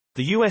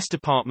The U.S.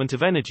 Department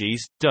of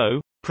Energy's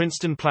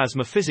Princeton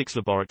Plasma Physics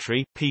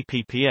Laboratory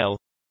 (PPPL)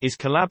 is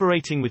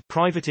collaborating with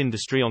private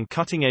industry on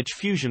cutting-edge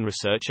fusion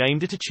research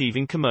aimed at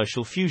achieving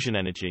commercial fusion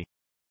energy.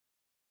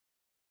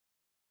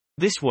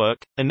 This work,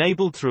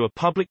 enabled through a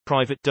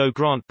public-private DOE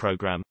grant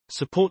program,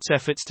 supports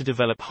efforts to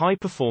develop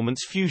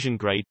high-performance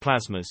fusion-grade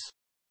plasmas.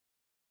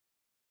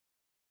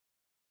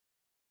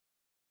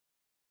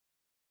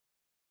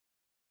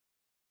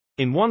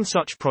 In one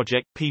such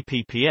project,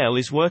 PPPL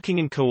is working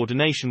in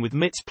coordination with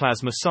MIT's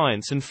Plasma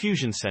Science and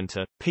Fusion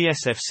Center,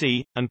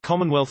 PSFC, and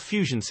Commonwealth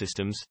Fusion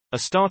Systems, a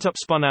startup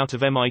spun out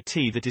of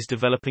MIT that is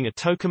developing a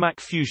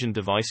tokamak fusion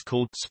device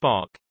called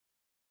SPARC.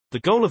 The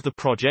goal of the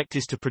project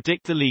is to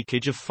predict the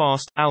leakage of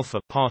fast,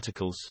 alpha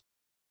particles.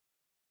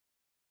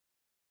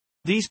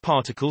 These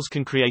particles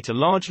can create a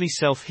largely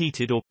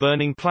self-heated or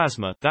burning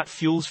plasma that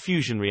fuels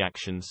fusion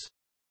reactions.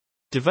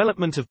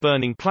 Development of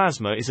burning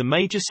plasma is a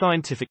major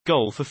scientific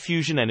goal for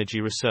fusion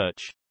energy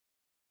research.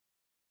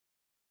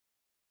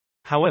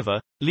 However,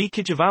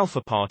 leakage of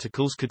alpha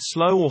particles could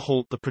slow or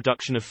halt the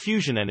production of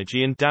fusion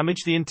energy and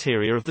damage the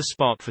interior of the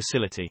SPARC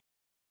facility.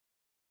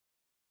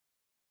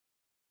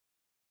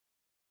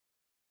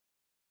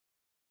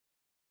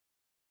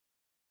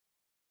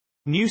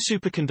 New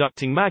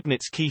superconducting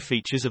magnets. Key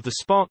features of the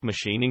SPARC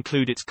machine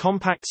include its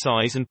compact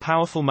size and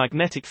powerful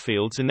magnetic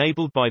fields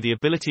enabled by the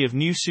ability of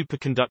new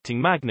superconducting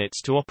magnets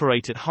to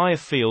operate at higher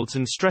fields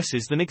and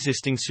stresses than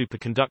existing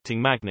superconducting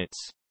magnets.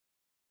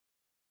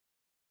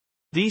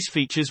 These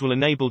features will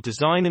enable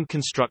design and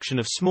construction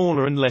of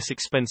smaller and less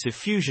expensive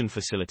fusion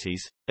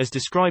facilities, as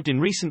described in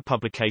recent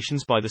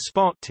publications by the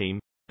SPARC team,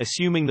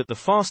 assuming that the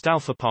fast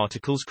alpha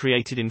particles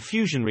created in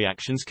fusion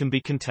reactions can be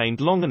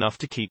contained long enough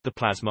to keep the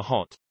plasma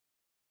hot.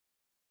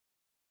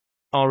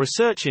 Our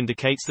research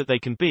indicates that they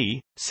can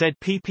be, said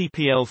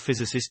PPPL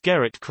physicist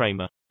Gerrit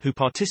Kramer, who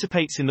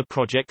participates in the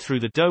project through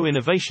the DOE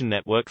Innovation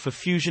Network for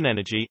Fusion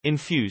Energy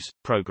 (INFUSE)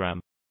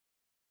 program.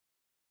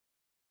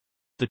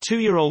 The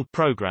two-year-old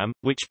program,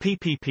 which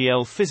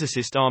PPPL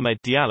physicist Ahmed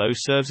Diallo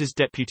serves as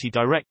deputy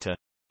director,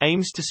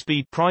 aims to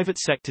speed private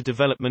sector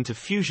development of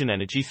fusion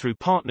energy through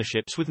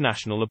partnerships with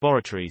national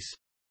laboratories.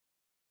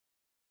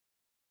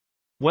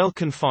 Well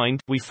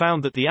confined, we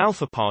found that the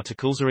alpha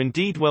particles are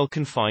indeed well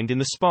confined in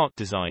the SPARC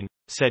design,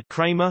 said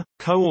Kramer,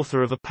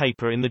 co-author of a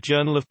paper in the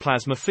Journal of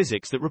Plasma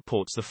Physics that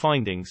reports the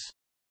findings.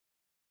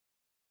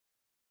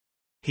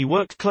 He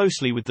worked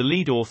closely with the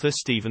lead author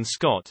Stephen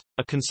Scott,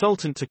 a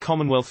consultant to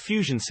Commonwealth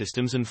Fusion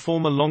Systems and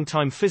former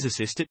longtime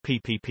physicist at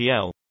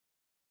PPPL.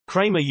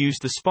 Kramer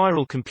used the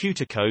spiral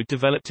computer code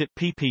developed at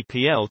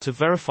PPPL to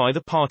verify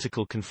the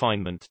particle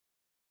confinement.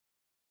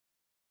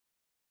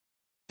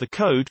 The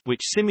code,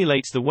 which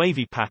simulates the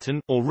wavy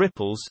pattern, or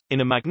ripples,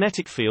 in a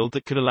magnetic field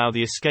that could allow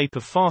the escape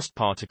of fast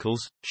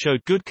particles,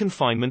 showed good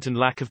confinement and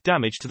lack of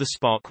damage to the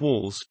SPARC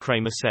walls,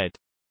 Kramer said.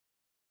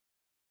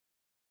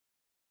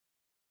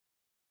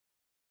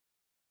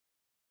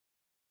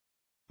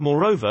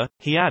 Moreover,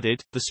 he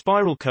added, the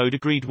spiral code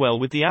agreed well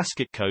with the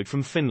ASCII code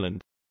from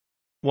Finland.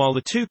 While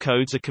the two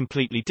codes are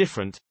completely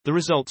different, the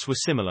results were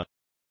similar.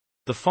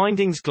 The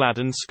findings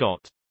gladdened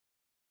Scott.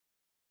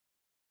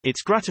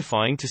 It's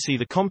gratifying to see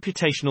the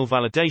computational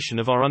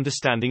validation of our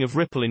understanding of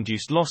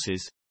ripple-induced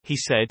losses, he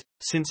said,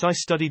 since I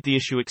studied the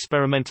issue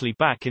experimentally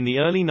back in the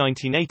early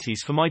 1980s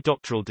for my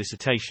doctoral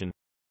dissertation.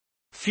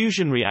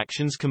 Fusion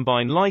reactions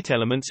combine light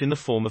elements in the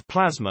form of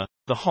plasma,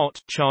 the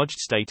hot, charged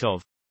state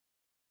of.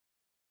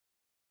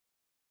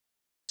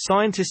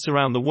 Scientists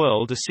around the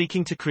world are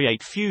seeking to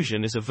create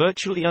fusion as a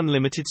virtually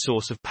unlimited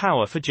source of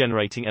power for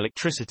generating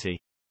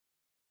electricity.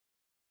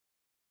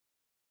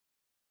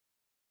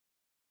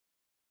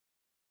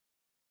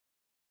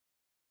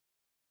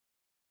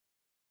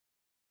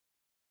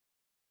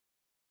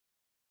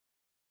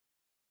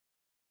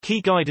 Key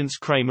guidance.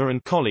 Kramer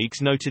and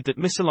colleagues noted that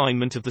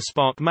misalignment of the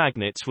SPARC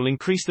magnets will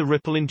increase the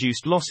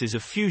ripple-induced losses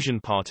of fusion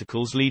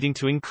particles, leading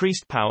to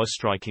increased power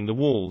striking the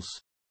walls.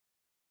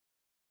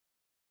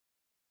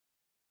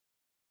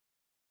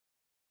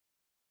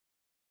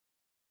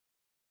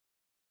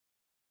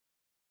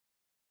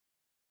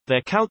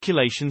 Their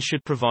calculations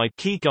should provide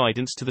key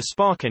guidance to the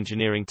SPARC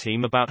engineering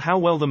team about how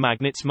well the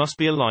magnets must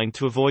be aligned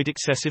to avoid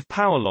excessive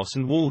power loss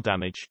and wall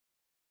damage.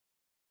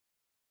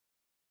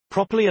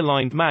 Properly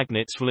aligned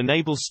magnets will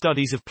enable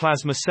studies of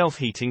plasma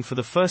self-heating for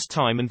the first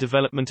time and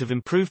development of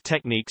improved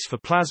techniques for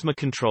plasma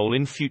control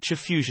in future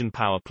fusion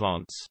power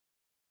plants.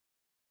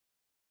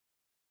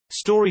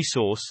 Story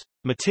source: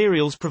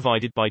 materials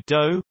provided by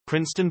DOE,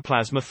 Princeton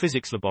Plasma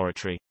Physics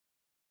Laboratory.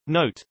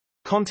 Note: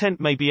 content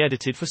may be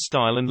edited for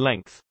style and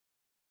length.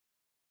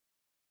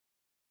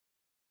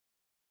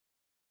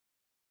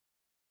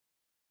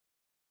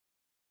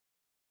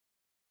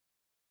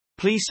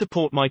 Please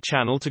support my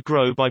channel to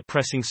grow by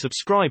pressing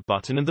subscribe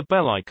button and the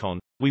bell icon.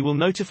 We will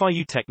notify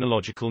you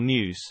technological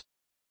news.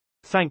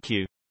 Thank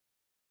you.